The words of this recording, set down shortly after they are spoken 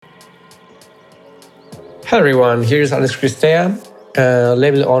Hello everyone, here's Alex Christea,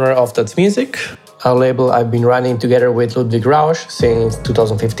 label owner of That's Music, a label I've been running together with Ludwig Rausch since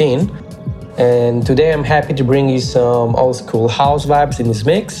 2015. And today I'm happy to bring you some old school house vibes in this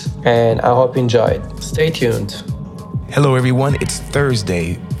mix, and I hope you enjoy it. Stay tuned. Hello everyone, it's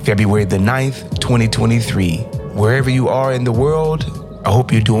Thursday, February the 9th, 2023. Wherever you are in the world, I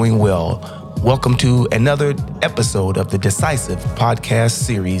hope you're doing well. Welcome to another episode of the Decisive Podcast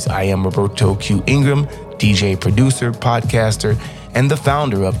Series. I am Roberto Q. Ingram, DJ, producer, podcaster, and the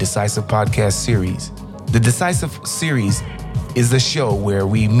founder of Decisive Podcast Series. The Decisive Series is the show where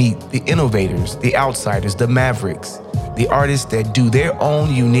we meet the innovators, the outsiders, the mavericks, the artists that do their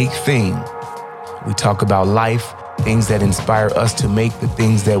own unique thing. We talk about life, things that inspire us to make the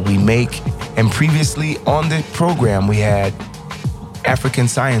things that we make. And previously on the program, we had African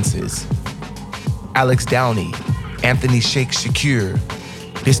Sciences, Alex Downey, Anthony Sheikh Shakur,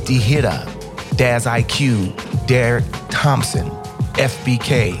 Bisti Hira, Daz IQ, Derek Thompson,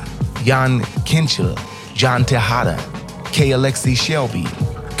 FBK, Jan Kinchel, John Tejada, K. Alexi Shelby,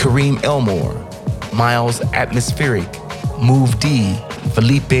 Kareem Elmore, Miles Atmospheric, Move D,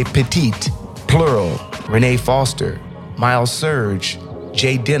 Felipe Petit, Plural, Renee Foster, Miles Surge,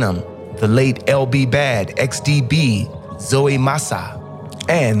 Jay Denham, the late LB Bad, XDB, Zoe Massa,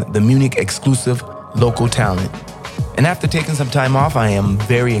 and the Munich exclusive Local Talent. And after taking some time off, I am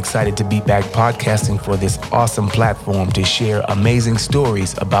very excited to be back podcasting for this awesome platform to share amazing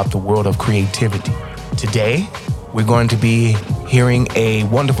stories about the world of creativity. Today, we're going to be hearing a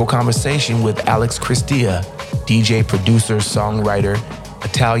wonderful conversation with Alex Christea, DJ, producer, songwriter,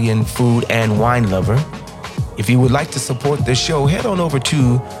 Italian food and wine lover. If you would like to support this show, head on over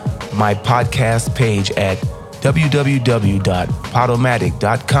to my podcast page at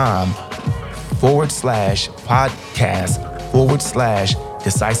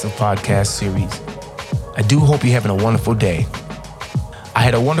www.podomatic.com/podcast/Decisive Podcast Series. I do hope you're having a wonderful day. I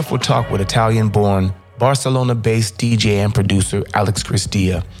had a wonderful talk with Italian-born, Barcelona-based DJ and producer Alex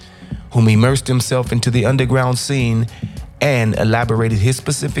Christea, whom immersed himself into the underground scene and elaborated his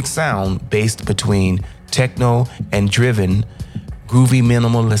specific sound based between techno and driven, groovy,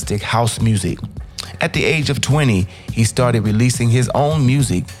 minimalistic house music. At the age of 20, he started releasing his own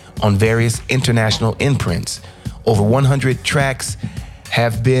music on various international imprints. Over 100 tracks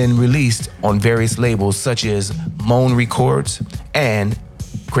have been released on various labels such as Moan Records and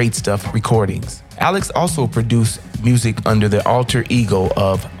Great Stuff Recordings. Alex also produced music under the alter ego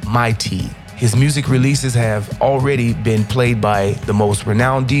of Mighty. His music releases have already been played by the most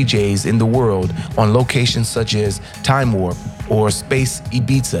renowned DJs in the world on locations such as Time Warp or Space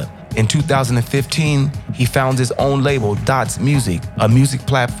Ibiza. In 2015, he found his own label, Dots Music, a music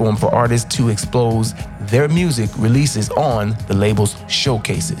platform for artists to expose their music releases on the label's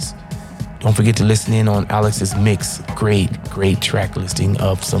showcases. Don't forget to listen in on Alex's mix. Great track listing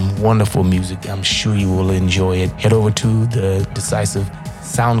of some wonderful music. I'm sure you will enjoy it. Head over to the Decisive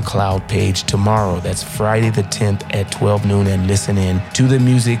SoundCloud page tomorrow. That's Friday the 10th at 12 noon and listen in to the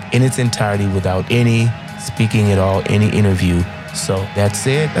music in its entirety without any speaking at all, any interview. So that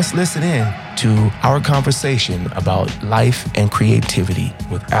said, let's listen in to our conversation about life and creativity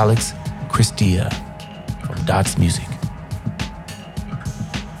with Alex Christea from Dots Music.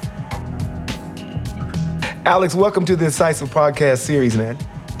 Alex, welcome to the Decisive Podcast Series, man.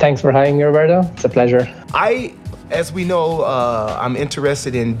 Thanks for having me, Roberto. It's a pleasure. As we know, I'm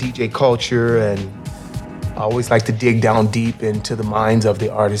interested in DJ culture, and I always like to dig down deep into the minds of the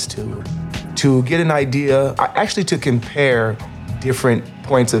artists to get an idea, actually to compare different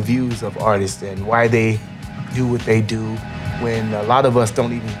points of views of artists and why they do what they do when a lot of us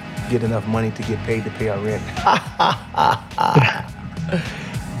don't even get enough money to get paid to pay our rent.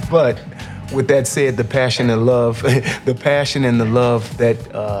 But with that said, the passion and love that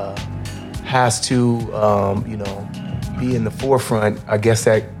has to, be in the forefront. I guess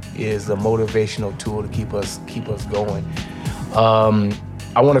that is a motivational tool to keep us going.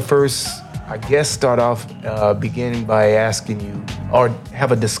 I want to first, start off beginning by asking you, or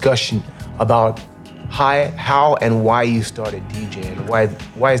have a discussion about how and why you started DJing. Why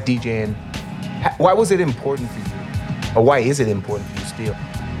is DJing? Why was it important for you, or why is it important for you still?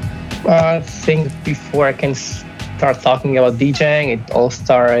 I think before I can start talking about DJing, it all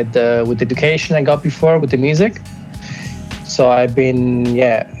started with the education I got before with the music. So I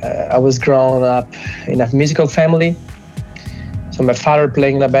was growing up in a musical family. So my father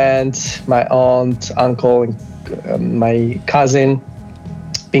playing in a band, my aunt, uncle, my cousin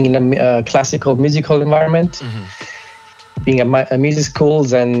being in a classical musical environment, being at music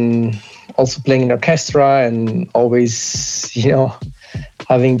schools and also playing in orchestra and always,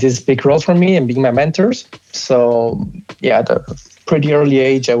 having this big role for me and being my mentors. So yeah, at a pretty early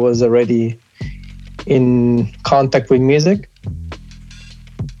age, I was already in contact with music.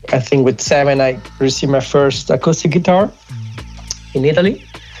 I think with 7, I received my first acoustic guitar in Italy.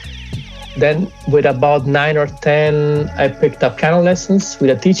 Then with about 9 or 10, I picked up piano lessons with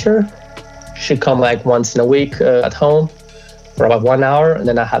a teacher. She'd come like once in a week at home for about 1 hour. And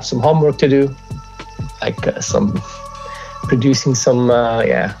then I have some homework to do, like producing some,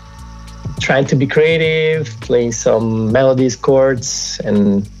 trying to be creative, playing some melodies, chords,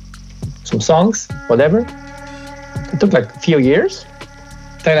 and some songs, whatever. It took like a few years.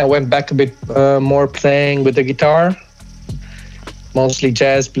 Then I went back a bit more playing with the guitar, mostly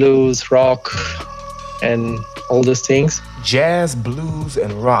jazz, blues, rock, and all those things. Jazz, blues,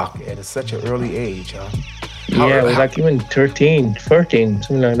 and rock at such an early age, huh? It was like even 13, 14,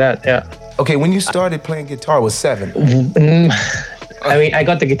 something like that, yeah. Okay, when you started playing guitar was 7. I mean, I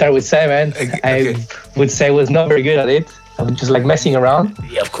got the guitar with 7. Okay. I would say I was not very good at it. I was just like messing around.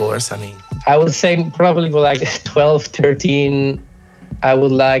 Yeah, of course, I mean. I would say probably like 12, 13, I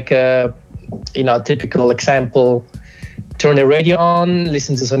would like, typical example, turn the radio on,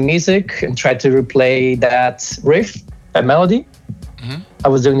 listen to some music, and try to replay that riff, that melody. Mm-hmm. I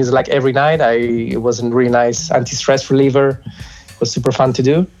was doing this like every night. It was a really nice anti-stress reliever. It was super fun to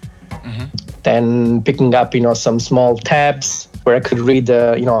do. Mm-hmm. Then picking up, some small tabs where I could read,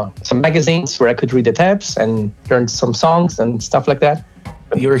 some magazines where I could read the tabs and learn some songs and stuff like that.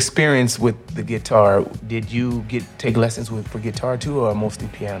 Your experience with the guitar, did you take lessons for guitar too, or mostly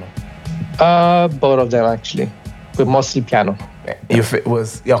piano? Both of them actually, but mostly piano. I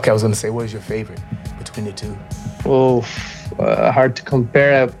was going to say, what is your favorite between the two? Oh, hard to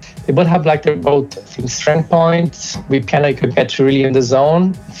compare. They both have like their both strength points. With piano, you could get really in the zone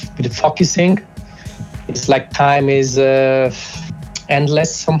with the focusing. It's like time is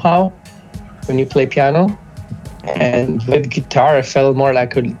endless somehow when you play piano. And with guitar, I felt more like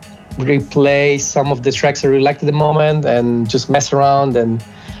I could replay some of the tracks I really liked at the moment and just mess around and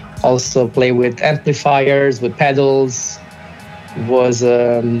also play with amplifiers, with pedals. It was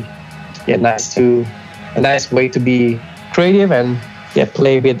a nice way to be creative and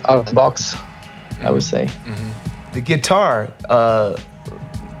play a bit out of the box, I would say. Mm-hmm. The guitar,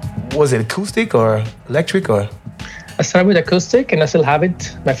 was it acoustic or electric or? I started with acoustic and I still have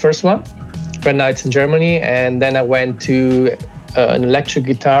it, my first one. Right now it's in Germany, and then I went to an electric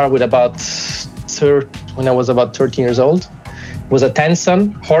guitar with when I was about 13 years old. It was a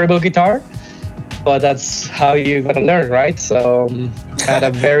Tenson, horrible guitar, but that's how you gotta learn, right? So I had a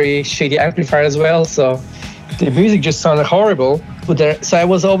very shitty amplifier as well, so the music just sounded horrible. So I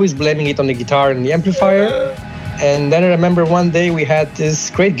was always blaming it on the guitar and the amplifier. And then I remember one day we had this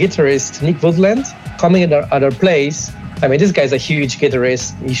great guitarist, Nick Woodland, coming at our place. I mean, this guy's a huge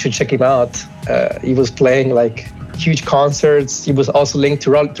guitarist. You should check him out. He was playing like huge concerts. He was also linked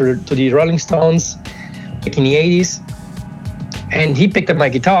to the Rolling Stones like in the 80s. And he picked up my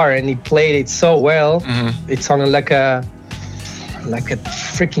guitar and he played it so well. Mm-hmm. It sounded like a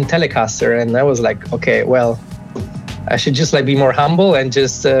freaking Telecaster. And I was like, okay, well, I should just like be more humble and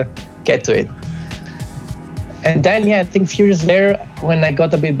just get to it. And then, I think a few years later, when I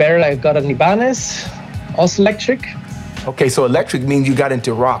got a bit better, I got an Ibanez, also electric. Okay, so electric means you got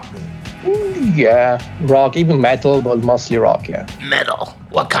into rock then? Yeah, rock, even metal, but mostly rock, yeah. Metal?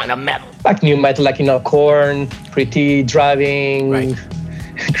 What kind of metal? Like new metal, like, Korn, Pretty, Driving, right.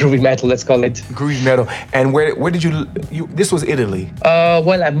 Groovy metal, let's call it. Groovy metal. And where did you this was Italy?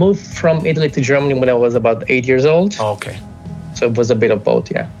 Well, I moved from Italy to Germany when I was about 8 years old. Oh, okay. So it was a bit of both,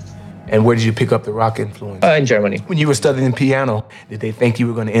 yeah. And where did you pick up the rock influence? In Germany. When you were studying piano, did they think you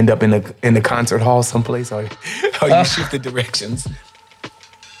were going to end up in the concert hall someplace, or you shifted directions?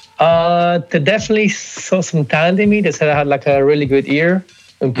 They definitely saw some talent in me. They said I had like a really good ear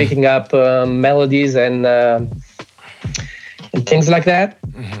in picking up melodies and things like that.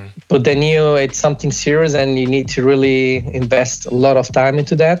 Mm-hmm. But they knew it's something serious and you need to really invest a lot of time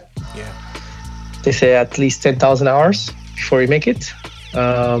into that. Yeah. They say at least 10,000 hours before you make it.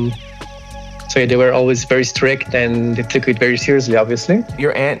 So they were always very strict and they took it very seriously, obviously.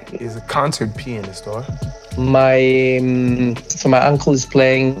 Your aunt is a concert pianist, or? My uncle is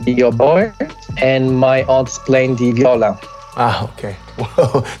playing the oboe and my aunt is playing the viola. Ah, okay.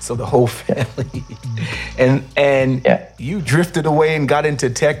 Well, so the whole family. And you drifted away and got into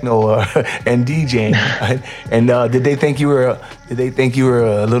techno and DJing. Right? And did they think you were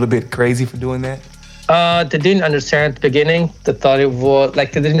a little bit crazy for doing that? They didn't understand at the beginning. They thought it was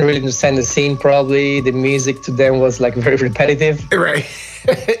like they didn't really understand the scene. Probably the music to them was like very repetitive. Right,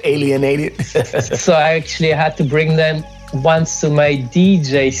 alienated. So I actually had to bring them once to my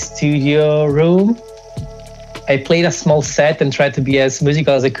DJ studio room. I played a small set and tried to be as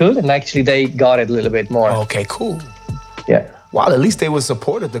musical as I could, and actually they got it a little bit more. Okay, cool. Yeah. Wow, at least they were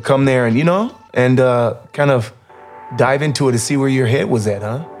supportive to come there and, and kind of dive into it to see where your head was at,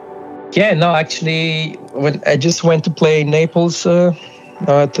 huh? Yeah, no, actually, when I just went to play in Naples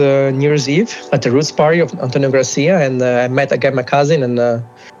at New Year's Eve at the Roots party of Antonio Garcia, and I met again my cousin and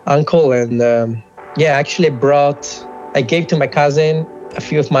uncle, and actually I gave to my cousin a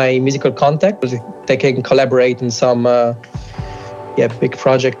few of my musical contacts. They can collaborate in some big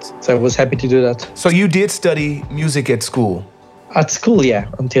projects. So I was happy to do that. So you did study music at school? At school, yeah,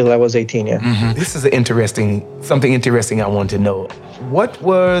 until I was 18, yeah. Mm-hmm. This is something interesting I want to know. What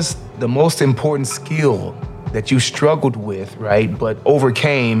was the most important skill that you struggled with, right, but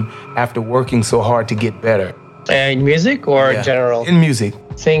overcame after working so hard to get better? In music or in general? In music.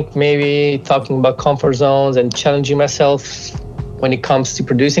 I think maybe talking about comfort zones and challenging myself when it comes to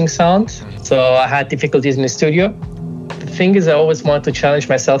producing sound. So I had difficulties in the studio. The thing is, I always wanted to challenge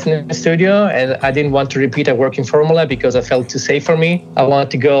myself in the studio, and I didn't want to repeat a working formula because I felt too safe for me. I wanted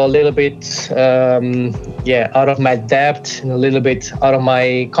to go a little bit, out of my depth and a little bit out of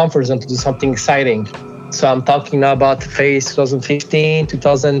my comfort zone to do something exciting. So I'm talking now about the phase 2015,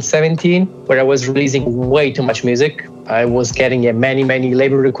 2017, where I was releasing way too much music. I was getting many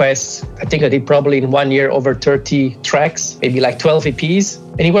label requests. I think I did probably in 1 year over 30 tracks, maybe like 12 EPs.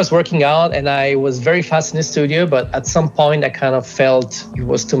 And it was working out, and I was very fast in the studio, but at some point I kind of felt it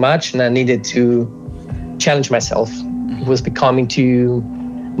was too much and I needed to challenge myself. It was becoming too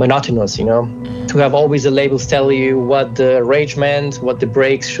monotonous, to have always the labels tell you what the arrangement, what the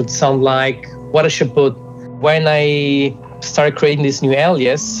breaks should sound like, what I should put. When I started creating this new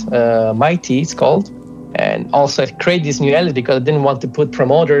alias, Mighty it's called, and also I created this new alias because I didn't want to put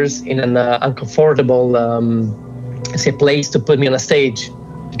promoters in an uncomfortable place to put me on a stage.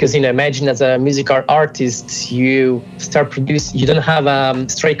 Because imagine as a music artist, you start producing, you don't have a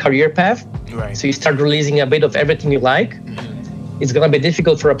straight career path, right? So you start releasing a bit of everything you like. It's gonna be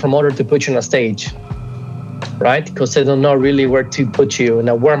difficult for a promoter to put you on a stage, right? Because they don't know really where to put you in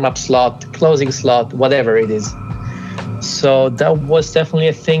a warm-up slot, closing slot, whatever it is. So that was definitely,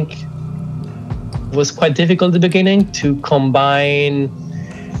 I think, was quite difficult at the beginning to combine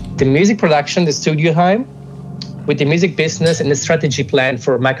the music production, the studio time, with the music business and the strategy plan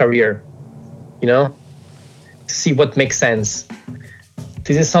for my career, to see what makes sense.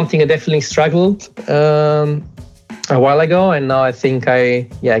 This is something I definitely struggled a while ago, and now I think I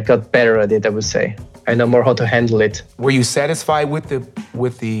got better at it, I would say. I know more how to handle it. Were you satisfied with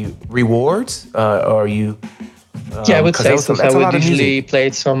the rewards? Or are you? I would say so. I would usually play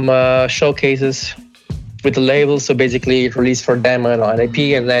some showcases with the label. So basically, release for them an EP,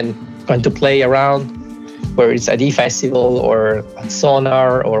 and then going to play around, where it's at E-Festival or at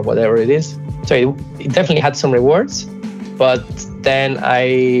Sonar or whatever it is. So it definitely had some rewards. But then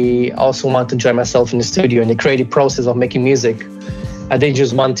I also want to enjoy myself in the studio and the creative process of making music. I didn't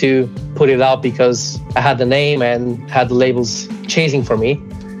just want to put it out because I had the name and had the labels chasing for me.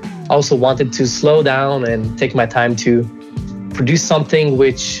 I also wanted to slow down and take my time to produce something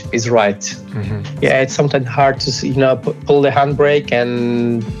which is right. Mm-hmm. Yeah, it's sometimes hard to pull the handbrake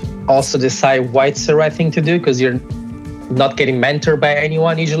and also decide why it's the right thing to do, because you're not getting mentored by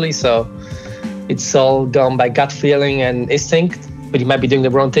anyone usually. So it's all done by gut feeling and instinct, but you might be doing the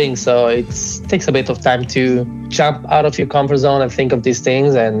wrong thing. So it takes a bit of time to jump out of your comfort zone and think of these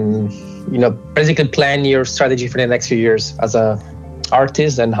things and, basically plan your strategy for the next few years as a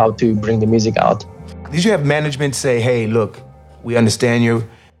artist and how to bring the music out. Did you have management say, hey, look, we understand you?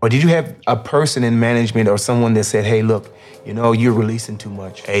 Or did you have a person in management or someone that said, hey, look, you're releasing too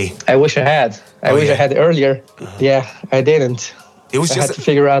much. Hey. I wish I had. I wish I had earlier. Uh-huh. Yeah, I didn't. It was I had to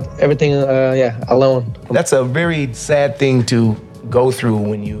figure out everything, alone. That's a very sad thing to go through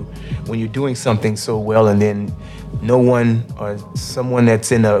when you're doing something so well, and then no one or someone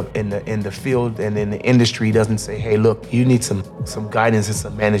that's in the field and in the industry doesn't say, hey, look, you need some guidance and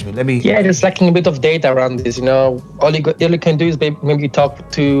some management. There's lacking a bit of data around this. All you can do is maybe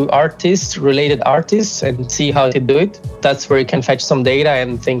talk to related artists, and see how to do it. That's where you can fetch some data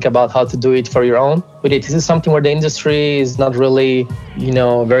and think about how to do it for your own. But this is something where the industry is not really,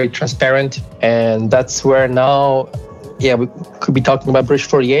 very transparent, and that's where now, we could be talking about Bridge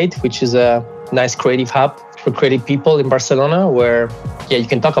 48, which is a nice creative hub for creative people in Barcelona, where you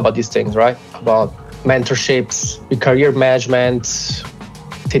can talk about these things, right? About mentorships, career management,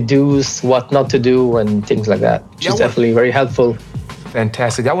 to-dos, what not to do, and things like that, which is definitely very helpful.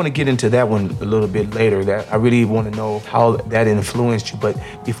 Fantastic. I want to get into that one a little bit later. That I really want to know how that influenced you. But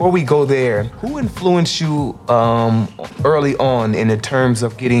before we go there, who influenced you early on in the terms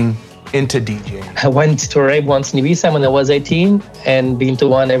of getting into DJing? I went to a rave once in Ibiza when I was 18 and been to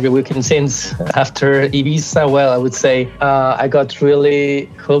one every weekend since. After Ibiza, well, I would say I got really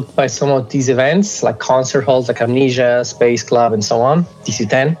hooked by some of these events like concert halls like Amnesia, Space Club and so on,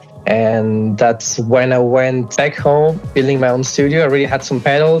 DC-10. And that's when I went back home, building my own studio. I already had some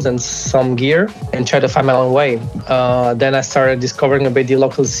pedals and some gear and tried to find my own way. Then I started discovering a bit the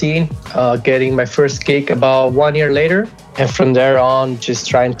local scene, getting my first gig about 1 year later. And from there on, just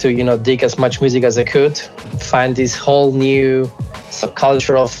trying to, dig as much music as I could, find this whole new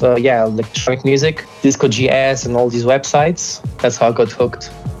subculture of, electronic music, Disco GS and all these websites. That's how I got hooked.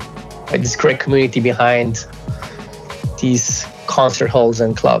 Like this great community behind these concert halls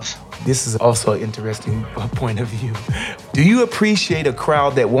and clubs. This is also an interesting point of view. Do you appreciate a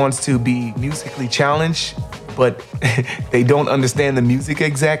crowd that wants to be musically challenged, but they don't understand the music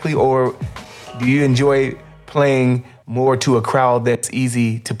exactly? Or do you enjoy playing more to a crowd that's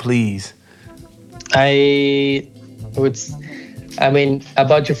easy to please? About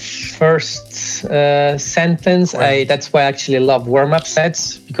your first sentence, that's why I actually love warm-up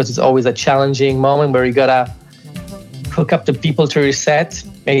sets, because it's always a challenging moment where you gotta hook up the people to your set,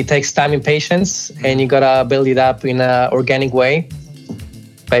 and it takes time and patience, and you gotta build it up in an organic way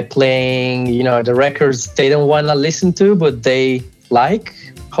by playing, the records they don't wanna listen to, but they like,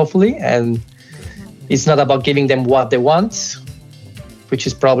 hopefully. And it's not about giving them what they want, which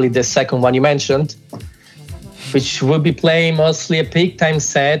is probably the second one you mentioned, which will be playing mostly a peak time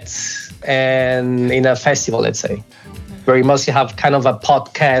set and in a festival, let's say, where you mostly have kind of a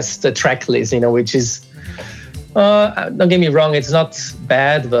podcast track list, which is, don't get me wrong, it's not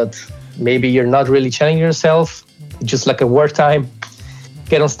bad, but maybe you're not really challenging yourself. It's just like a work time.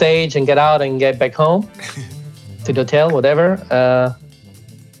 Get on stage and get out and get back home to the hotel, whatever.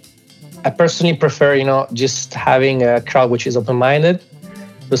 I personally prefer, just having a crowd which is open-minded,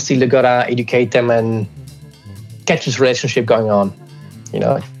 but still you gotta educate them and get this relationship going on,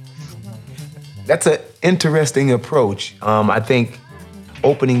 That's an interesting approach. I think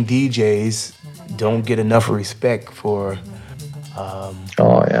opening DJs don't get enough respect for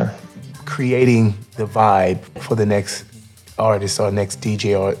creating the vibe for the next artist or next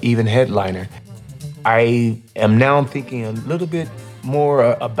DJ or even headliner. I am now thinking a little bit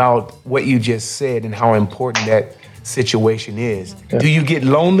more about what you just said and how important that situation is. Yeah. Do you get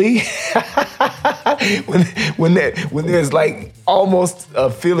lonely when there's like almost a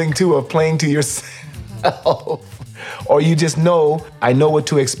feeling too of playing to yourself? Or you just know, I know what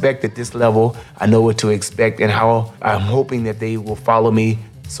to expect at this level, I know what to expect, and how I'm hoping that they will follow me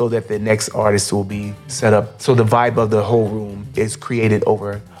so that the next artist will be set up, so the vibe of the whole room is created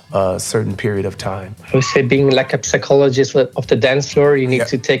over a certain period of time. I would say being like a psychologist of the dance floor, you need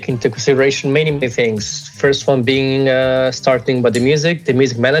to take into consideration many things. First one being starting with the music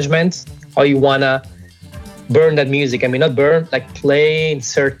management, how you wanna burn that music. I mean, not burn, like play in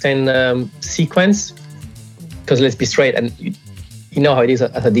certain sequence. Because let's be straight, and you know how it is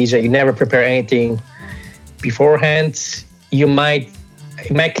as a DJ, you never prepare anything beforehand. In my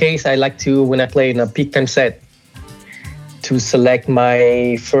case, I like to, when I play in a peak time set, to select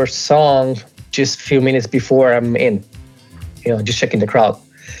my first song just a few minutes before I'm in, just checking the crowd.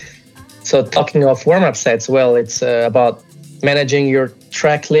 So talking of warm-up sets, well, it's about managing your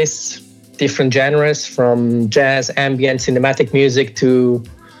track lists, different genres from jazz, ambient, cinematic music to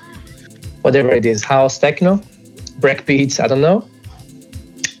whatever it is, house, techno, breakbeats, I don't know.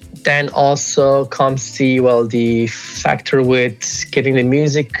 Then also comes the factor with getting the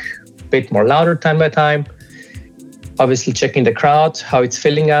music a bit more louder time by time. Obviously checking the crowd, how it's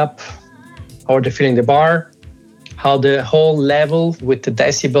filling up, how they're filling the bar, how the whole level with the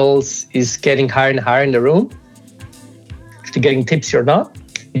decibels is getting higher and higher in the room. If you're getting tipsy or not,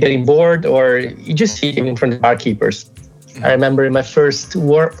 you're getting bored, or you just see it even from the barkeepers. I remember in my first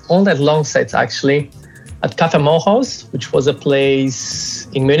all that long sets actually, at Cafe Mohaus, which was a place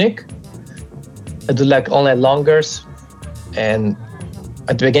in Munich. I did like all night longers, and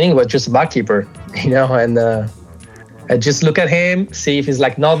at the beginning it was just a barkeeper, and I just look at him, see if he's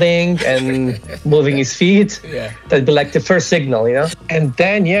like nodding and moving his feet. Yeah. That'd be like the first signal, And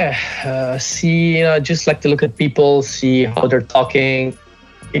then see, just like to look at people, see how they're talking,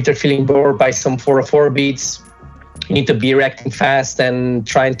 if they're feeling bored by some 4/4 beats. You need to be reacting fast and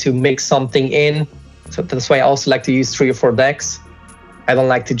trying to mix something in. So that's why I also like to use 3 or 4 decks. I don't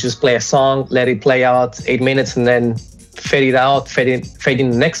like to just play a song, let it play out 8 minutes and then fade it out, fade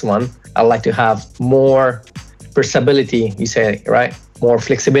in the next one. I like to have more versatility, you say, right? More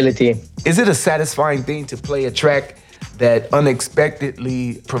flexibility. Is it a satisfying thing to play a track that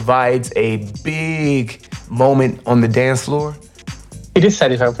unexpectedly provides a big moment on the dance floor? It is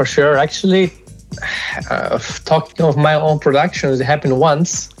satisfying for sure. Actually, talking of my own productions, it happened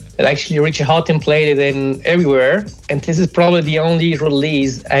once that actually Richie Houghton played it in everywhere. And this is probably the only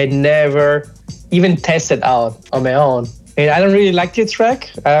release I never even tested out on my own. And I don't really like the track.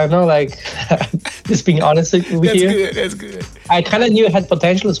 I don't know, like, just being honest with you. That's good. I kind of knew it had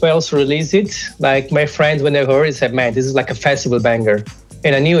potential, so I also released it. Like, my friends, when they heard it, said, man, this is like a festival banger.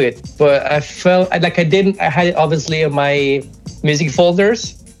 And I knew it. But I felt like I had it obviously in my music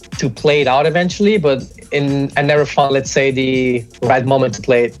folders to play it out eventually, but I never found, let's say, the right moment to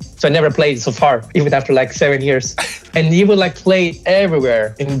play it. So I never played it so far, even after like 7 years. And he would like play it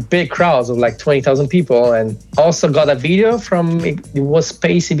everywhere in big crowds of like 20,000 people. And also got a video from, it was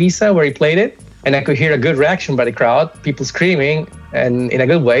Space Ibiza where he played it. And I could hear a good reaction by the crowd, people screaming, and in a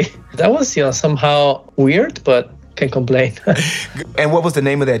good way. That was, somehow weird, but can't complain. And what was the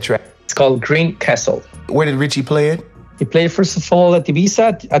name of that track? It's called Green Castle. Where did Richie play it? He played first of all at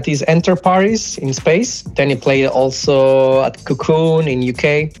Ibiza, at these enter parties in space. Then he played also at Cocoon in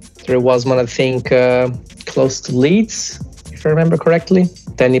UK. There was one, I think, close to Leeds, if I remember correctly.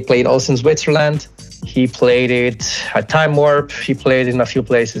 Then he played also in Switzerland. He played it at Time Warp. He played in a few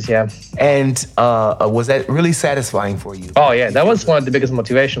places, yeah. And was that really satisfying for you? Oh, yeah. That was one of the biggest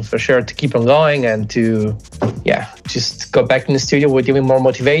motivations for sure, to keep on going and to, just go back in the studio with even more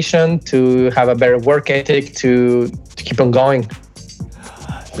motivation, to have a better work ethic, to keep on going.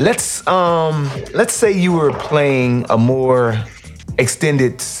 Let's say you were playing a more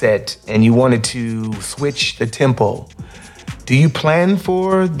extended set and you wanted to switch the tempo. Do you plan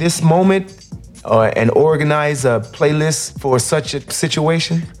for this moment and organize a playlist for such a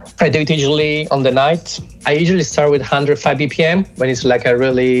situation? I do it usually on the night. I usually start with 105 BPM when it's like a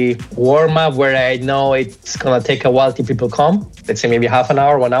really warm up where I know it's gonna take a while till people come. Let's say maybe half an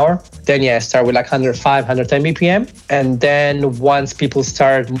hour, 1 hour. Then I start with like 105, 110 BPM. And then once people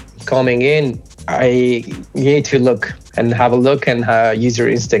start coming in, I need to look and have a look and use your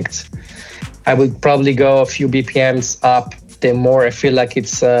instincts. I would probably go a few BPMs up. The more I feel like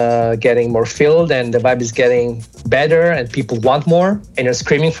it's getting more filled and the vibe is getting better and people want more and you're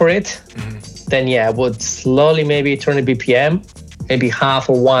screaming for it, then I would slowly maybe turn the BPM, maybe half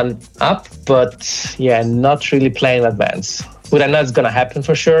or one up, but not really playing in advance. But I know it's gonna happen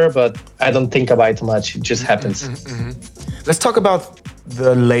for sure, but I don't think about it much. It just happens. Let's talk about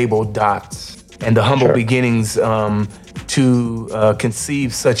the label Dots and the humble beginnings to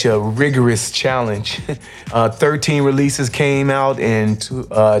conceive such a rigorous challenge. 13 releases came out in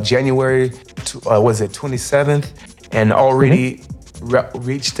January, 27th, and already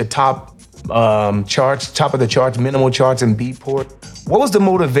reached the top charts, top of the charts, minimal charts in Beatport. What was the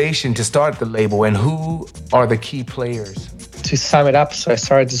motivation to start the label, and who are the key players? To sum it up, so I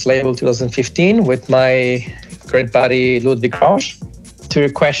started this label 2015 with my great buddy Ludwig Rausch. To your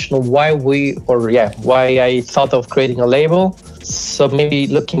question why I thought of creating a label. So maybe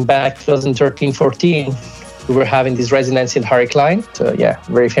looking back 2013-14, we were having this residency in Harry Klein. So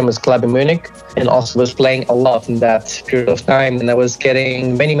very famous club in Munich, and also was playing a lot in that period of time. And I was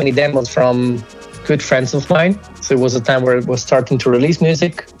getting many, many demos from good friends of mine. So it was a time where I was starting to release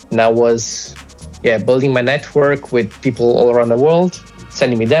music. And I was building my network with people all around the world,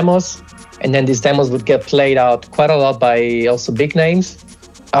 sending me demos. And then these demos would get played out quite a lot by also big names.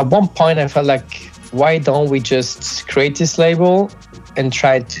 At one point, I felt like, why don't we just create this label and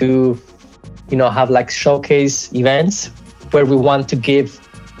try to, have like showcase events where we want to give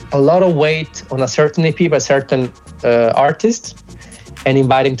a lot of weight on a certain EP by a certain artist and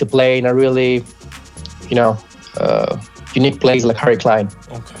invite him to play in a really, unique place like Harry Klein.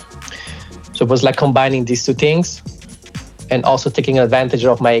 Okay. So it was like combining these two things, and also taking advantage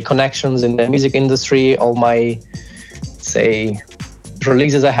of my connections in the music industry, all my, say,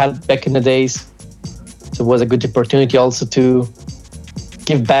 releases I had back in the days. So it was a good opportunity also to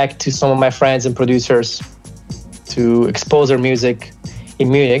give back to some of my friends and producers, to expose their music in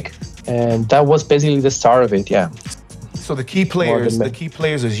Munich. And that was basically the start of it, So the key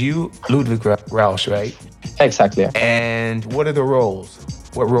players is you, Ludwig Rausch, right? Exactly. And what are the roles?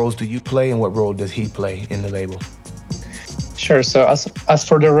 What roles do you play and what role does he play in the label? Sure. So as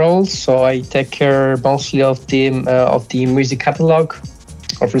for the roles, so I take care mostly of the music catalog,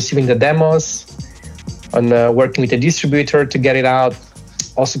 of receiving the demos, on working with the distributor to get it out,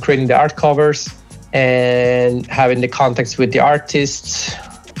 also creating the art covers and having the contacts with the artists.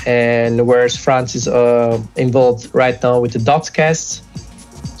 And whereas France is involved right now with the Dotscast,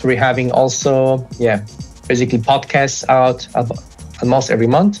 so we're having also basically podcasts out almost every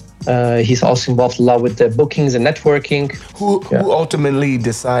month. He's also involved a lot with the bookings and networking. Who ultimately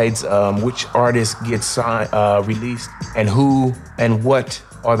decides which artist gets released, and who and what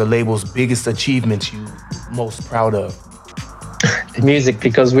are the label's biggest achievements you most proud of? The music,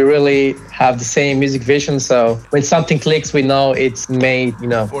 because we really have the same music vision. So when something clicks, we know it's made,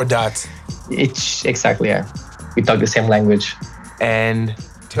 For Dots. Exactly, yeah. We talk the same language. And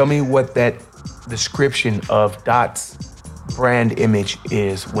tell me what that description of Dots brand image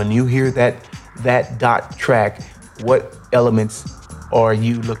is. When you hear that Dot track, what elements are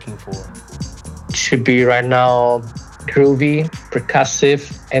you looking for? It should be right now groovy, percussive,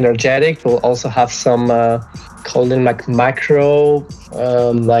 energetic. We'll also have some call them like macro,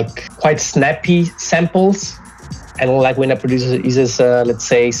 like quite snappy samples. And like when a producer uses, let's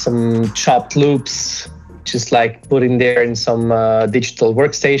say, some chopped loops, just like put in there in some digital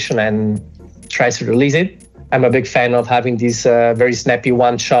workstation and tries to release it. I'm a big fan of having these very snappy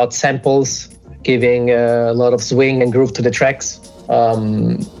one-shot samples, giving a lot of swing and groove to the tracks.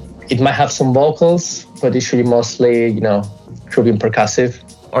 It might have some vocals, but it should be mostly, groovy and percussive.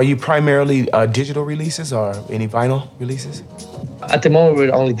 Are you primarily digital releases or any vinyl releases? At the moment,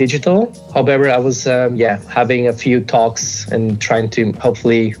 we're only digital. However, I was, having a few talks and trying to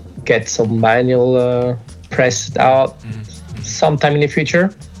hopefully get some vinyl pressed out sometime in the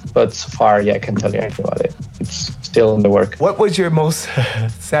future. But so far, I can't tell you anything about it. It's still in the work. What was your most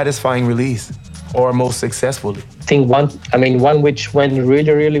satisfying release or most successful? I think one which went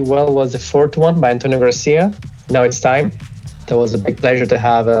really, really well was the fourth one by Antonio Garcia, Now It's Time. That was a big pleasure to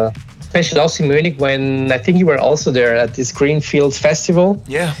have, especially also in Munich when I think you were also there at this Greenfield Festival.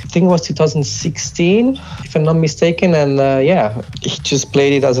 Yeah. I think it was 2016, if I'm not mistaken. And he just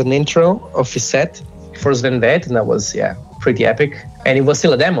played it as an intro of his set for Sven Väth, and that was, pretty epic. And it was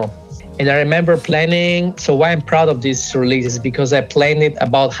still a demo. And I remember planning, so why I'm proud of this release is because I planned it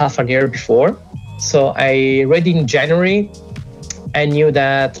about half a year before. So I already in January, I knew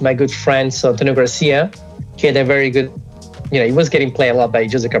that my good friend, so Antonio Garcia, he had a very good, he was getting played a lot by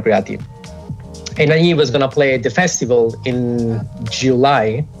Giuseppe Capriati. And I knew he was going to play at the festival in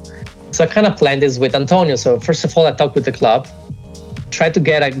July. So I kind of planned this with Antonio. So first of all, I talked with the club, tried to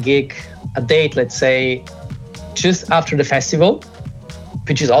get a date, let's say, just after the festival,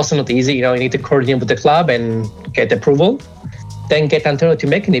 which is also not easy. You need to coordinate with the club and get approval. Then get Antonio to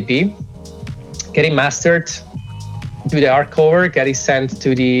make an EP, get it mastered, do the art cover, get it sent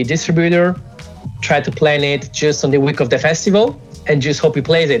to the distributor, try to plan it just on the week of the festival, and just hope he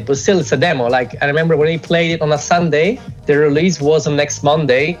plays it. But still, it's a demo. Like, I remember when he played it on a Sunday, the release was on next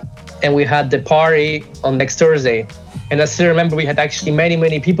Monday, and we had the party on next Thursday. And I still remember we had actually many,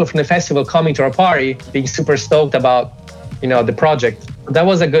 many people from the festival coming to our party, being super stoked about, the project. That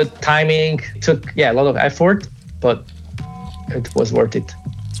was a good timing. It took, a lot of effort, but it was worth it.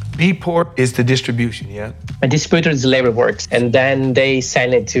 Beatport is the distribution, yeah? A distributor is Labelworks, and then they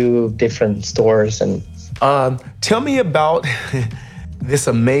send it to different stores. And tell me about this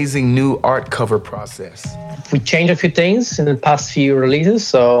amazing new art cover process. We changed a few things in the past few releases.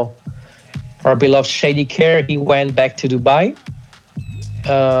 So our beloved Shady Care, he went back to Dubai.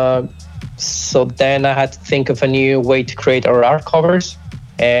 So then I had to think of a new way to create our art covers.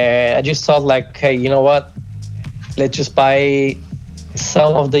 And I just thought like, hey, you know what? Let's just buy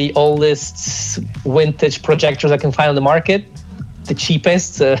some of the oldest vintage projectors I can find on the market, the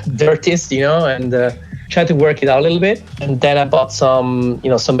cheapest, dirtiest, and try to work it out a little bit. And then I bought some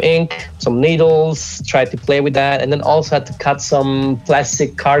ink, some needles, tried to play with that. And then also had to cut some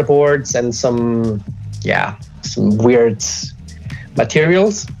plastic cardboards and some weird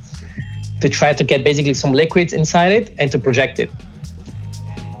materials to try to get basically some liquids inside it and to project it.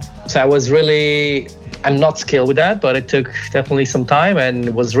 So I'm not skilled with that, but it took definitely some time and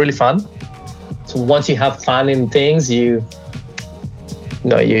it was really fun. So once you have fun in things, you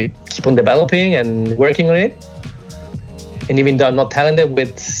keep on developing and working on it. And even though I'm not talented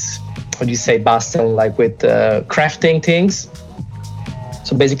with, Bastel, like with crafting things.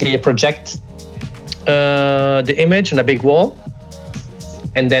 So basically I project the image on a big wall.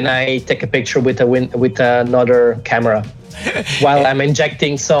 And then I take a picture with another camera while I'm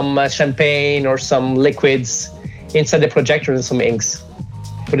injecting some champagne or some liquids inside the projector and some inks.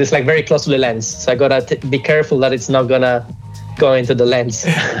 But it's like very close to the lens. So I gotta be careful that it's not gonna go into the lens.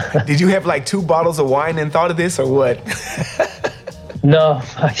 Did you have like 2 bottles of wine and thought of this or what? No,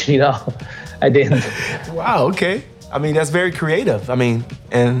 actually no, I didn't. Wow, okay. I mean, that's very creative. I mean,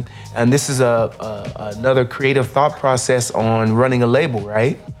 and this is another creative thought process on running a label,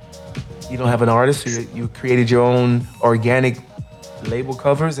 right? You don't have an artist, you created your own organic label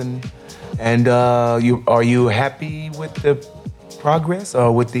covers and And are you happy with the progress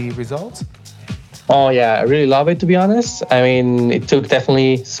or with the results? Oh yeah, I really love it, to be honest. I mean, it took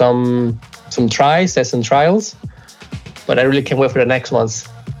definitely some tests and trials, but I really can't wait for the next ones.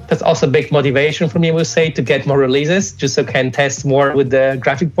 That's also a big motivation for me, I would say, to get more releases, just so I can test more with the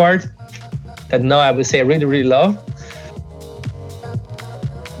graphic part. That now I would say I really, really love.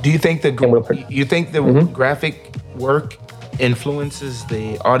 Do you think the graphic work influences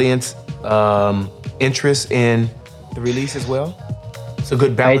the audience interest in the release as well? It's a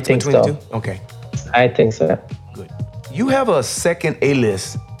good balance between the two? Okay. I think so. Good. You have a second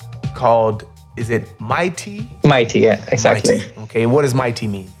A-list called, is it Mighty? Mighty, yeah, exactly. Mighty. Okay, what does Mighty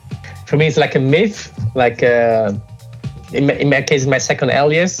mean? For me, it's like a myth, like in my case, my second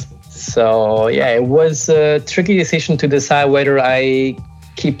alias. So yeah, it was a tricky decision to decide whether I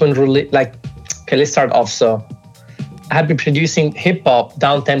keep on okay, let's start off. So I had been producing hip hop,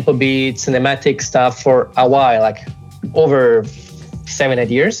 down tempo beats, cinematic stuff for a while, like over 7-8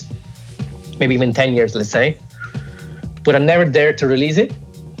 years, maybe even 10 years, let's say. But I never dared to release it.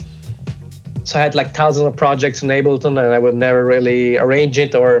 So I had like thousands of projects in Ableton, and I would never really arrange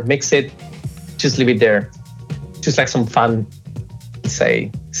it or mix it, just leave it there. Just like some fun,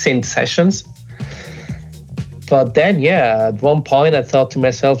 say, synth sessions. But then, yeah, at one point I thought to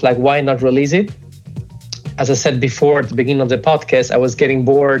myself, like, why not release it? As I said before at the beginning of the podcast, I was getting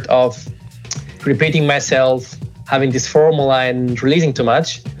bored of repeating myself, having this formula and releasing too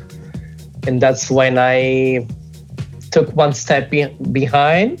much. And that's when I took one step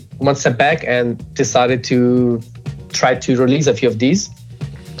back and decided to try to release a few of these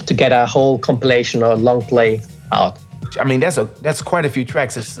to get a whole compilation or long play out. I mean, that's quite a few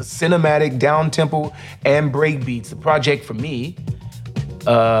tracks. It's a cinematic, down tempo, and break beats. The project for me,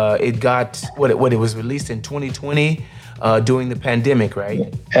 it got it was released in 2020 during the pandemic,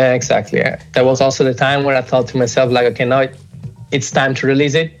 right? Exactly. Yeah. That was also the time where I thought to myself, like, okay, now it's time to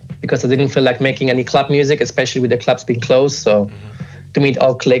release it, because I didn't feel like making any club music, especially with the clubs being closed. So to me, it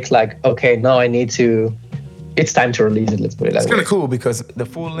all clicked. Like, okay, now it's time to release it. Let's put it that way. It's kind of cool because the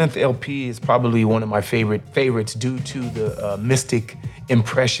full-length LP is probably one of my favorites due to the mystic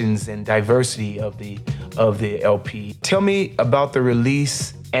impressions and diversity of the LP. Tell me about the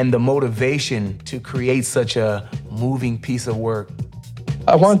release and the motivation to create such a moving piece of work.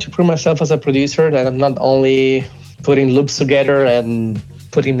 I want to prove myself as a producer that I'm not only putting loops together and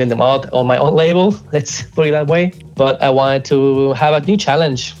putting them out on my own label, let's put it that way, but I wanted to have a new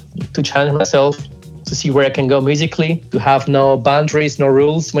challenge, to challenge myself, to see where I can go musically, to have no boundaries, no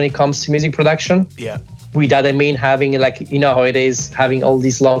rules when it comes to music production. Yeah. With that, I mean having, like, you know how it is, having all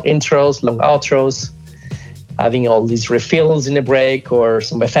these long intros, long outros, having all these refills in the break or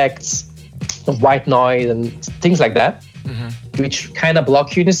some effects, white noise and things like that, which kind of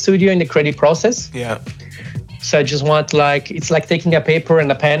block you in the studio in the creative process. Yeah. So I just want, like, it's like taking a paper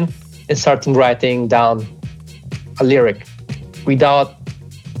and a pen and starting writing down a lyric without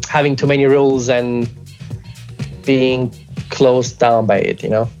having too many rules and being closed down by it, you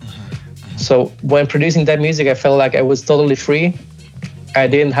know? So when producing that music, I felt like I was totally free. I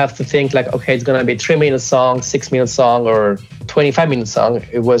didn't have to think like, okay, it's gonna be a 3-minute song, 6-minute song, or 25-minute song.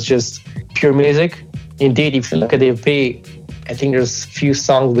 It was just pure music. Indeed, if you look at the EP, I think there's few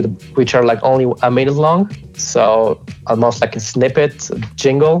songs which are like only a minute long. So almost like a snippet, a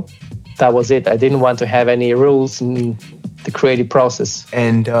jingle. That was it. I didn't want to have any rules in the creative process.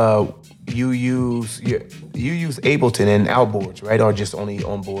 And you use Ableton and outboards, right? Or just only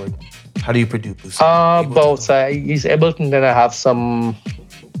on board? How do you produce? Both. I use Ableton, then I have some,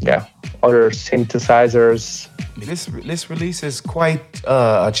 other synthesizers. This release is quite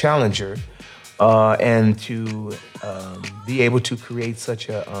a challenger, and to be able to create such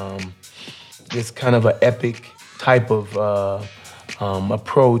a this kind of an epic type of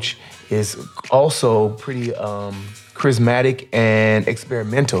approach is also pretty charismatic and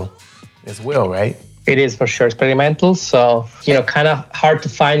experimental as well, right? It is for sure experimental. So, kind of hard to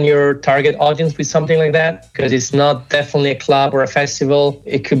find your target audience with something like that, because it's not definitely a club or a festival.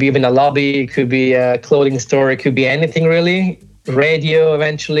 It could be even a lobby, it could be a clothing store, it could be anything really, radio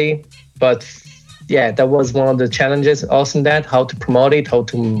eventually. But yeah, that was one of the challenges also in that, how to promote it, how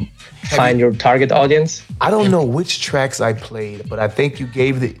to find your target audience. I don't know which tracks I played, but I think you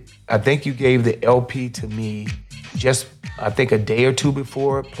gave the LP to me just, I think, a day or two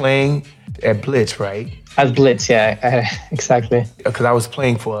before playing at Blitz, right? At Blitz, yeah, exactly. Because I was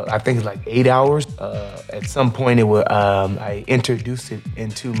playing for, I think, like 8 hours. At some point, I introduced it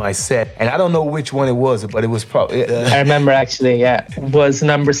into my set, and I don't know which one it was, but it was probably. I remember actually, yeah, it was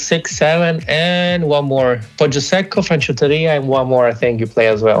number 6, 7, and one more. Poggio Secco, Franciotteria, and one more. I think you play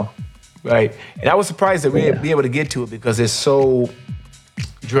as well. Right. And I was surprised that we'd be able to get to it because it's so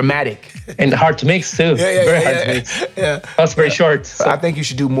dramatic. And hard to mix too. Very hard to mix. Yeah. That's very short. So I think you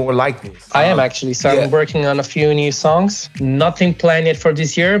should do more like this. I am actually. So I'm working on a few new songs. Nothing planned yet for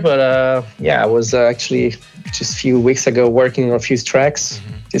this year, but I was actually just a few weeks ago working on a few tracks.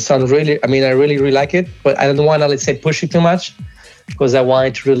 Mm-hmm. It sounds I really like it, but I don't want to, let's say, push it too much because I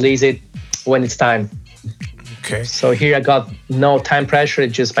wanted to release it when it's time. Okay. So here I got no time pressure,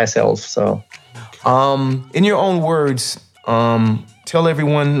 it's just myself. So, in your own words, tell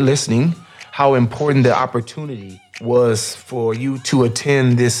everyone listening how important the opportunity was for you to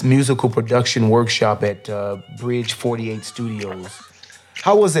attend this musical production workshop at Bridge 48 Studios.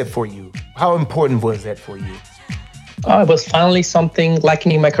 How was that for you? How important was that for you? It was finally something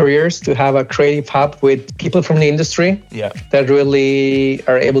lacking in my careers to have a creative hub with people from the industry that really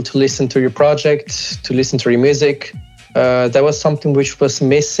are able to listen to your project, to listen to your music. That was something which was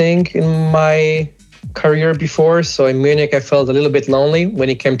missing in my career before. So in Munich, I felt a little bit lonely when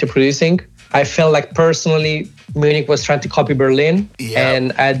it came to producing. I felt like personally, Munich was trying to copy Berlin.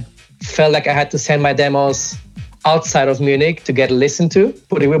 And I felt like I had to send my demos outside of Munich to get listened to,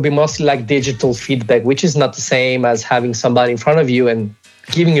 but it will be mostly like digital feedback, which is not the same as having somebody in front of you and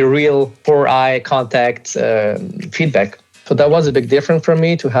giving a real 4-eye contact feedback. So that was a big difference for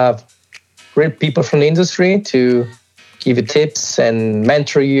me, to have real people from the industry to give you tips and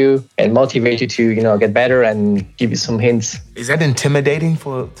mentor you and motivate you to, get better and give you some hints. Is that intimidating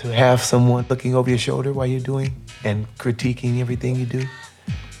to have someone looking over your shoulder while you're doing and critiquing everything you do?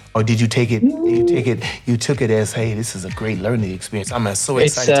 Or did you take it? You took it as, hey, this is a great learning experience. I'm so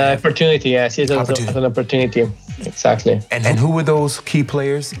excited. It's an opportunity. Yes, it's an opportunity. Exactly. And who were those key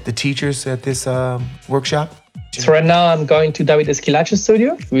players, the teachers at this workshop? So right now I'm going to Davide Schillaci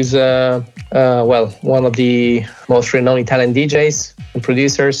studio, who's one of the most renowned Italian DJs and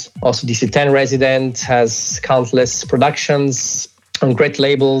producers. Also DC10 resident, has countless productions on great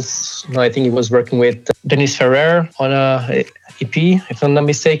labels. I think he was working with Denis Ferrer on a EP, if I'm not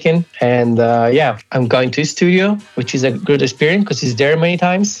mistaken. And I'm going to his studio, which is a good experience because he's there many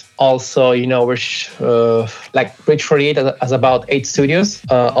times. Also, we're Bridge 48 has about 8 studios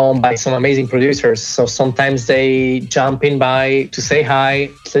owned by some amazing producers. So sometimes they jump in by to say hi,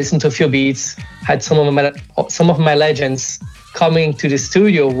 to listen to a few beats. Had some of my legends coming to the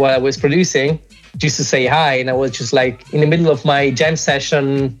studio while I was producing just to say hi, and I was just like in the middle of my jam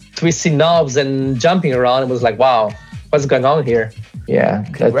session, twisting knobs and jumping around. It was like, wow, what's going on here? Yeah.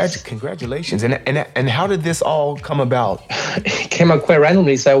 Congratulations. And how did this all come about? It came out quite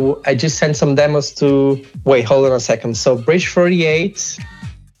randomly. So I just sent some demos to... Wait, hold on a second. So Bridge 48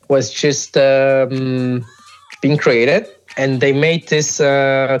 was just being created, and they made this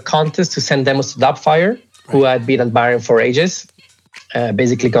contest to send demos to Dubfire, who I'd been admiring for ages.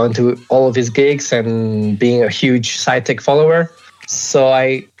 Basically going to all of his gigs and being a huge SciTech follower. So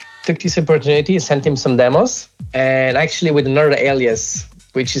I took this opportunity, sent him some demos, and actually with another alias,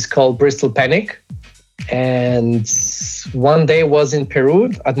 which is called Bristol Panic. And one day I was in Peru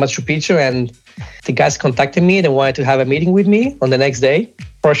at Machu Picchu, and the guys contacted me. They wanted to have a meeting with me on the next day.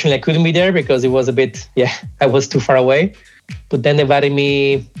 Fortunately, I couldn't be there because it was I was too far away. But then they invited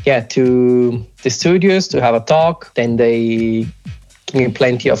me, to the studios to have a talk. Then they gave me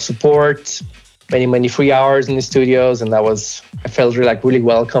plenty of support, many free hours in the studios, and I felt really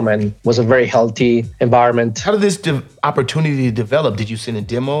welcome, and was a very healthy environment. How did this opportunity develop? Did you send in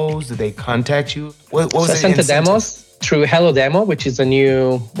demos? Did they contact you? What was I sent the demos through Hello Demo, which is a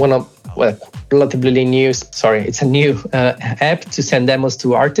new relatively new. It's a new app to send demos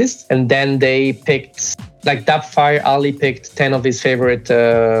to artists, and then they picked, like Dubfire, Ali picked 10 of his favorite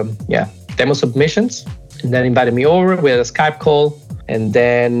demo submissions, and then invited me over with a Skype call. And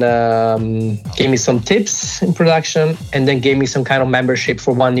then gave me some tips in production, and then gave me some kind of membership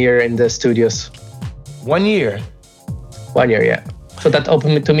for 1 year in the studios. 1 year? 1 year, yeah. So that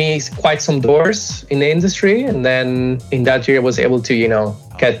opened to me quite some doors in the industry. And then in that year, I was able to,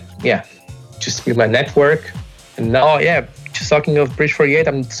 just build my network. And now, just talking of Bridge 48,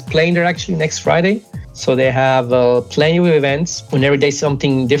 I'm playing there actually next Friday. So they have plenty of events whenever there's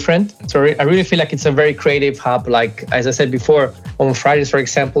something different. So I really feel like it's a very creative hub. Like, as I said before, on Fridays, for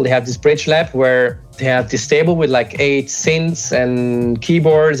example, they have this Bridge Lab where they have this table with 8 synths and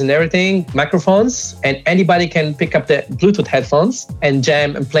keyboards and everything, microphones, and anybody can pick up the Bluetooth headphones and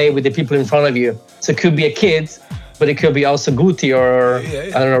jam and play with the people in front of you. So it could be a kid, but it could be also Guti or,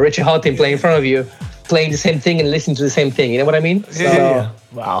 I don't know, Richie Houghton playing in front of you, playing the same thing and listening to the same thing. You know what I mean?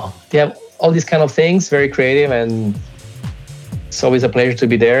 Wow. Yeah. All these kind of things, very creative, and it's always a pleasure to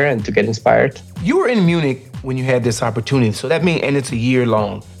be there and to get inspired. You were in Munich when you had this opportunity? So that mean, and it's a year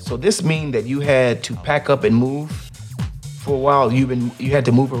long. So this mean that you had to pack up and move for a while. You had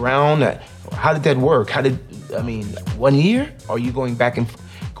to move around. How did that work? 1 year? Are you going back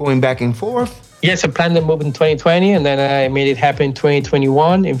and forth? Yes, I planned to move in 2020, and then I made it happen in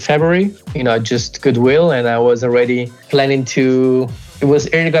 2021 in February. Just goodwill, and I was already planning to. It was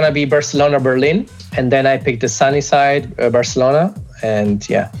either gonna be Barcelona, Berlin, and then I picked the sunny side, Barcelona, and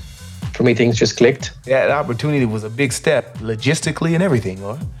yeah, for me things just clicked. Yeah, that opportunity was a big step, logistically and everything,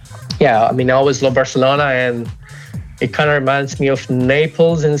 or? Yeah, I always love Barcelona, and it kind of reminds me of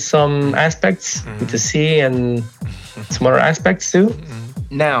Naples in some aspects, with the sea and some other aspects too.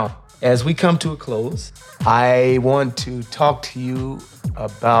 Now, as we come to a close, I want to talk to you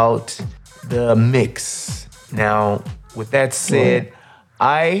about the mix. Now, with that said,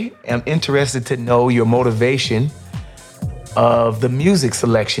 I am interested to know your motivation of the music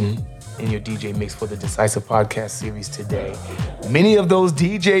selection in your DJ mix for the Decisive Podcast series today. Many of those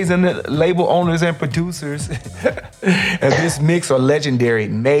DJs and the label owners and producers of this mix are legendary,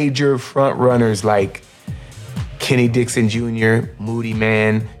 major front runners like Kenny Dixon Jr., Moody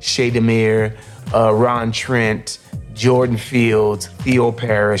Man, Shay Demir, Ron Trent, Jordan Fields, Theo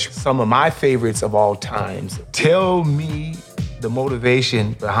Parrish, some of my favorites of all times. Tell me the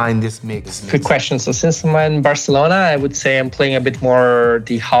motivation behind this mix. Good question. So since I'm in Barcelona, I would say I'm playing a bit more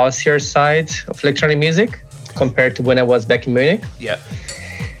the houseier side of electronic music compared to when I was back in Munich. Yeah.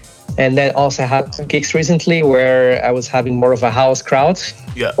 And then also I had some gigs recently where I was having more of a house crowd.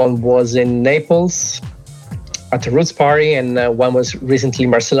 Yeah. One was in Naples at the Roots Party, and one was recently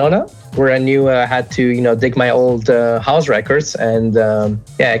in Barcelona, where I knew I had to, dig my old house records. And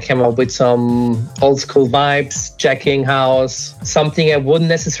I came up with some old school vibes, jacking house, something I wouldn't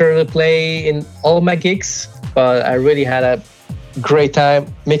necessarily play in all my gigs, but I really had a great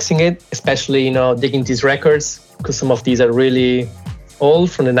time mixing it, especially, digging these records, because some of these are really old,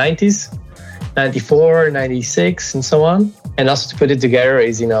 from the 90s, 94, 96, and so on. And also to put it together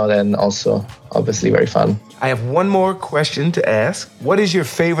is, then also obviously very fun. I have one more question to ask. What is your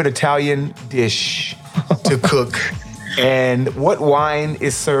favorite Italian dish to cook? And what wine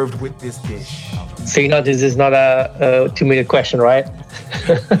is served with this dish? So, this is not a 2-minute question, right?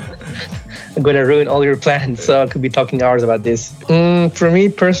 I'm going to ruin all your plans, so I could be talking hours about this. For me,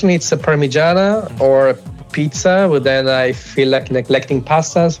 personally, it's a Parmigiana or a pizza, but then I feel like neglecting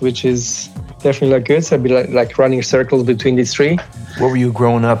pastas, which is definitely not good. So I'd be like running circles between these three. What were you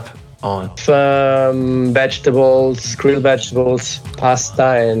growing up on? Vegetables, grilled vegetables,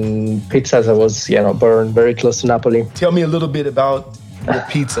 pasta, and pizzas. I was, born very close to Napoli. Tell me a little bit about the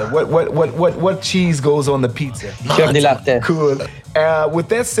pizza. What cheese goes on the pizza? Fior di latte. Cool. With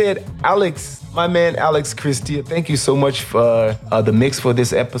that said, Alex, my man Alex Christia, thank you so much for the mix for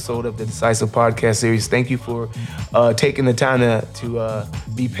this episode of the Decisive Podcast series. Thank you for taking the time to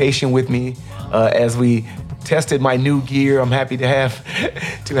be patient with me as we tested my new gear. I'm happy to have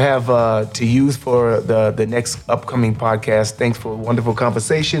to use for the next upcoming podcast. Thanks for a wonderful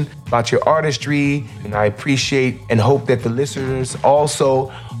conversation about your artistry, and I appreciate and hope that the listeners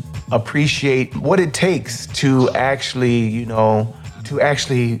also appreciate what it takes to actually,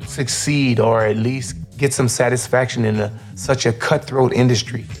 succeed, or at least get some satisfaction in such a cutthroat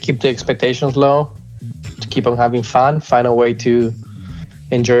industry. Keep the expectations low, to keep on having fun, find a way to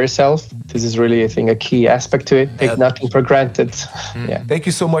enjoy yourself. This is really, I think, a key aspect to it. Take nothing for granted. Yeah. Thank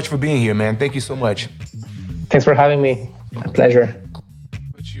you so much for being here, man. Thank you so much. Thanks for having me. A pleasure.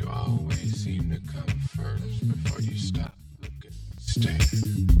 But you always seem to come first before you stop looking and stare.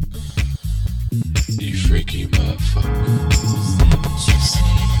 You freaky motherfucker.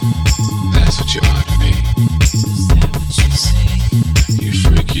 That's what you ought to be. You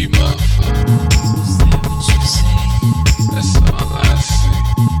freaky motherfucker. That's all I see.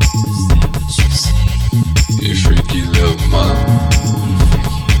 You freaky little mama.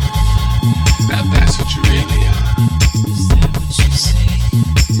 Now that's what you really are.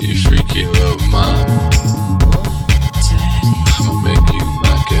 You freaky little mama. I'ma make you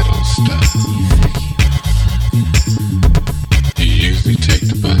my ghetto style. You usually take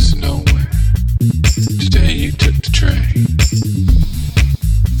the bus nowhere. Today you took the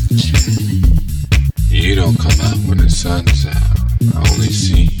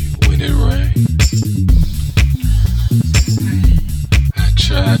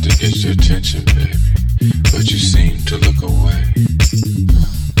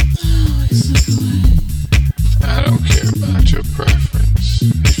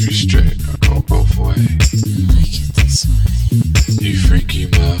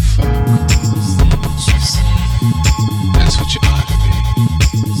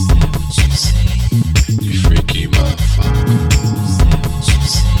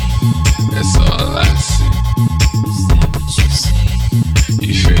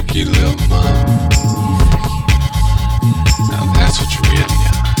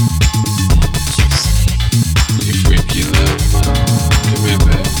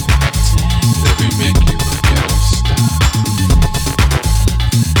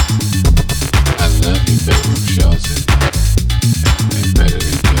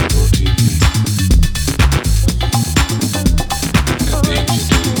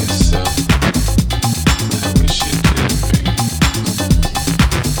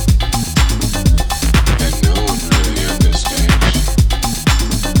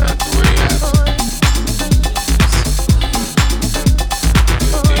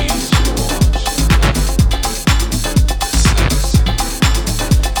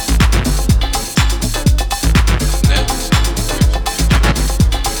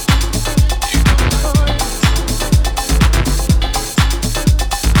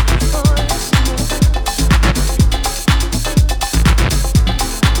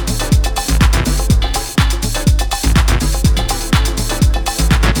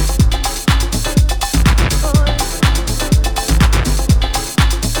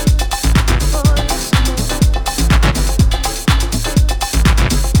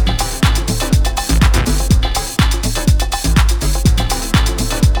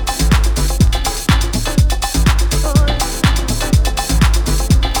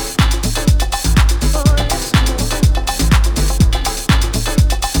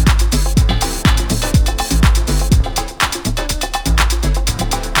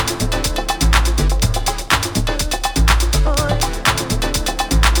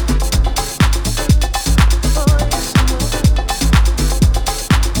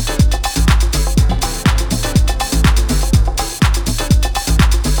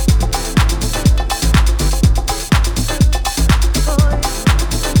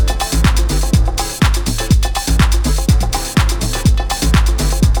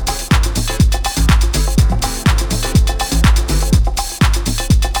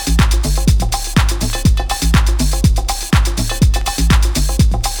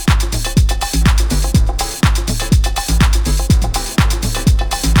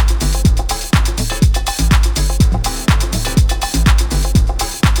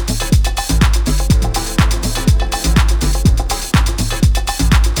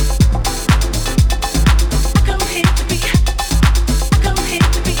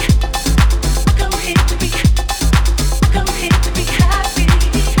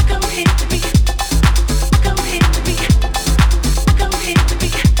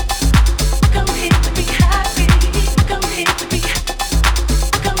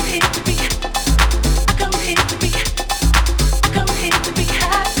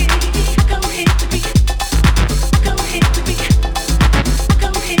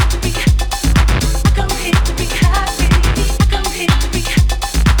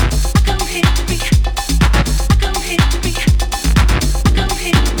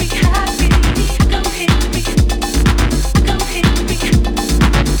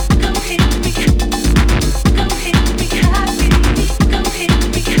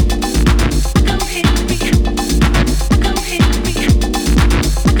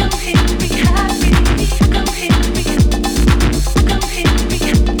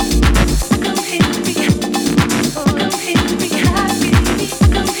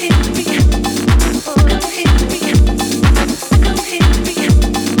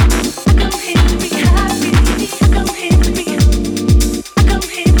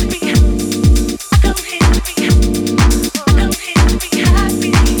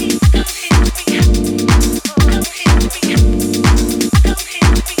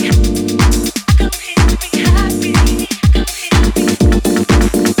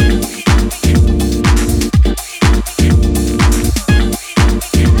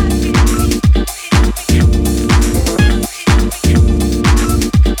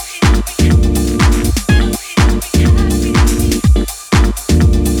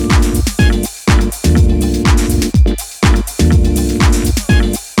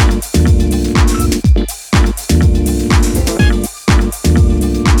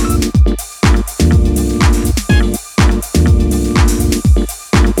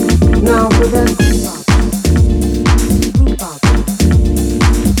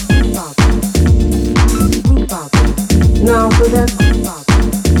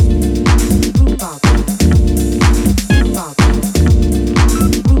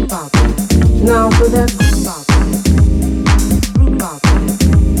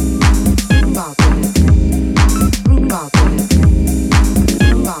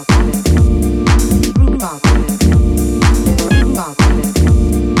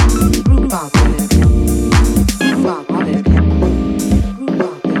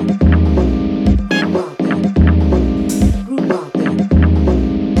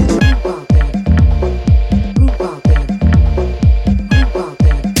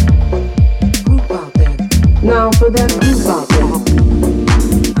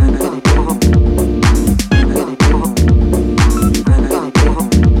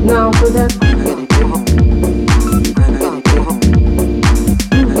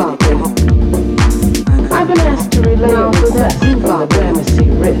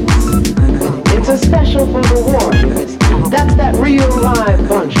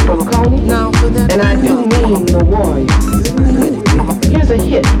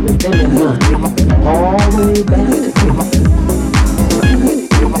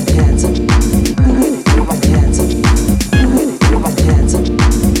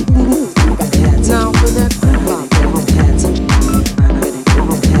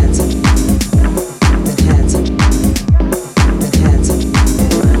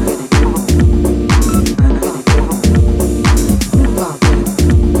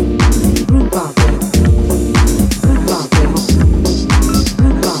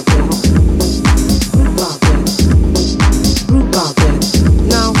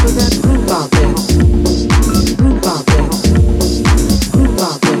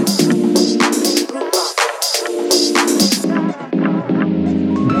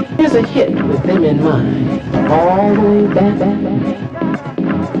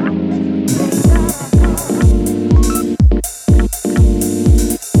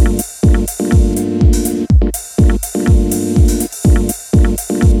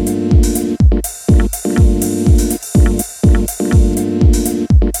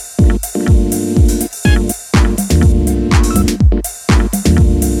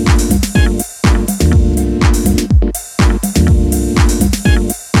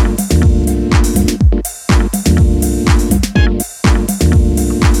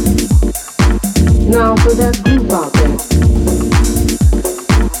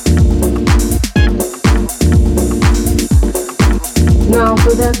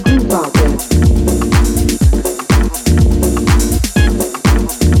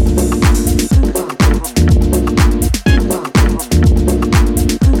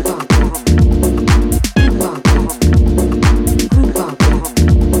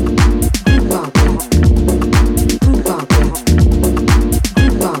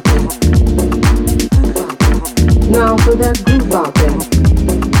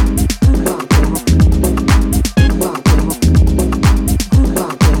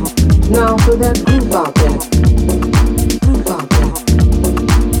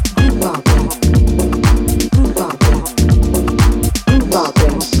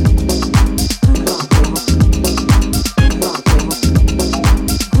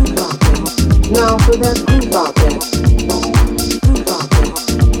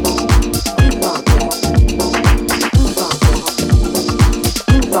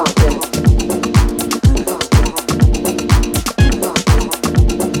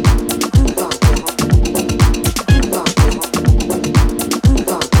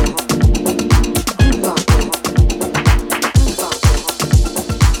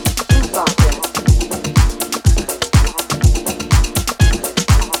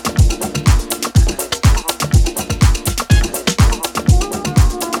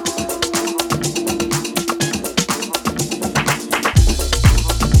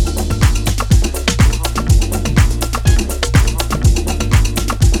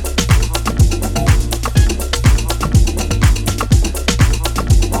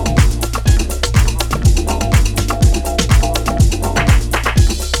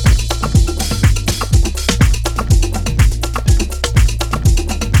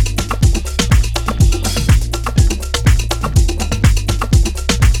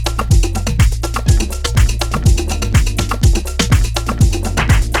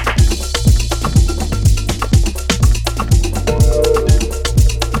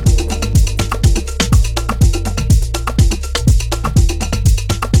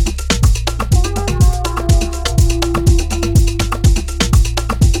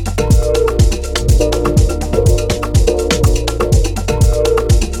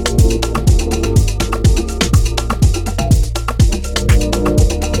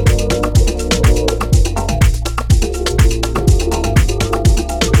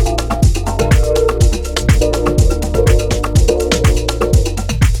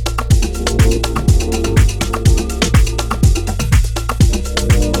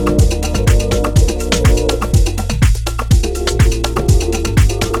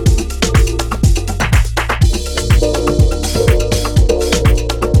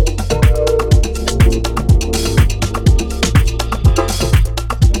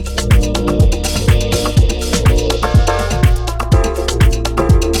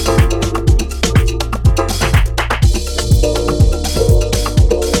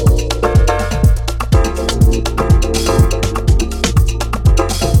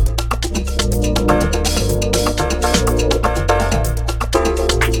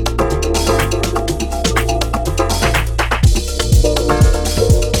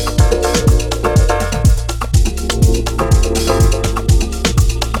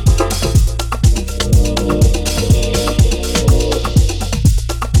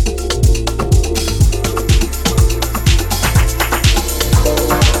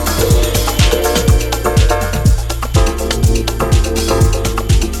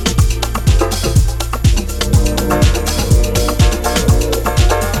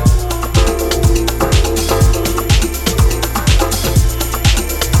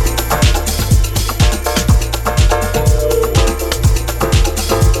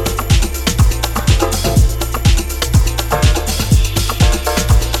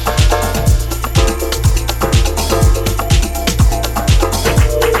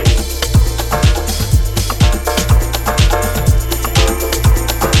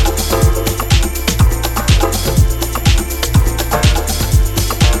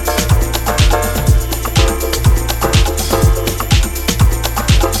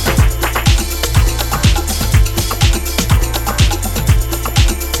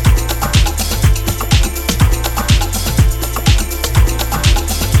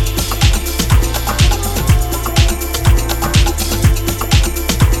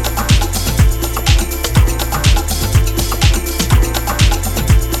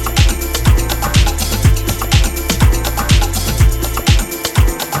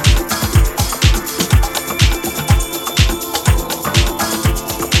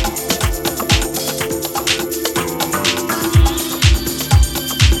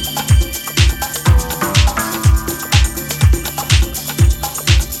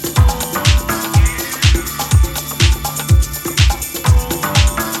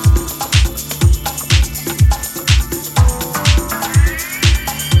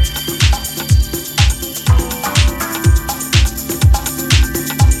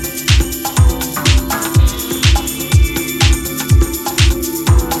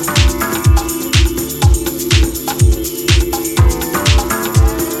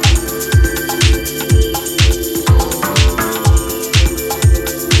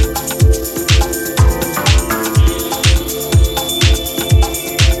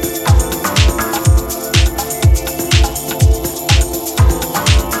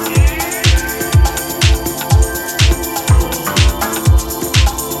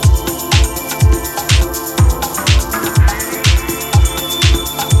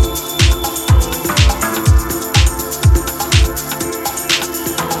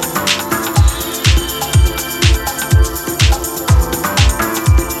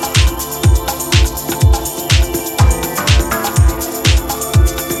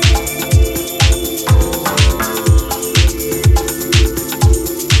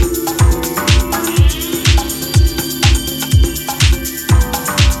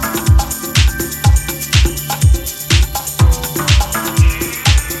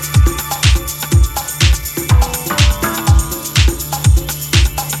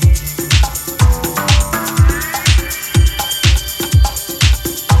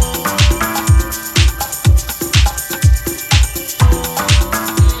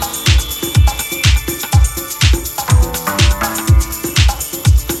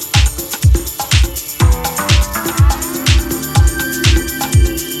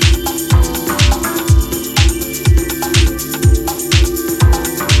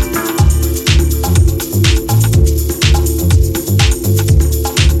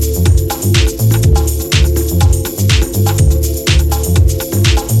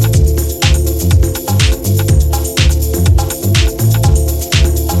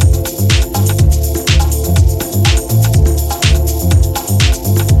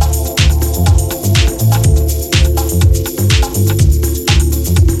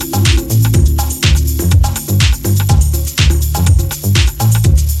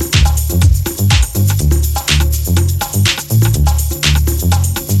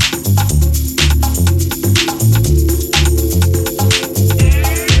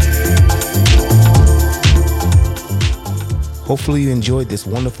Hopefully you enjoyed this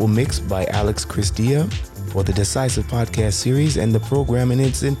wonderful mix by Alex Christia for the Decisive Podcast series and the program in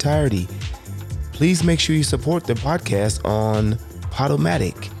its entirety. Please make sure you support the podcast on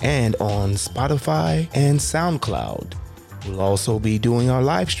Podomatic and on Spotify and SoundCloud. We'll also be doing our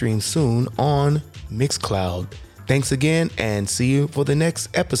live stream soon on Mixcloud. Thanks again, and see you for the next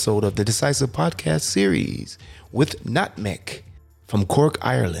episode of the Decisive Podcast series with Nutmeg from Cork,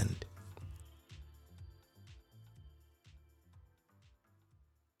 Ireland.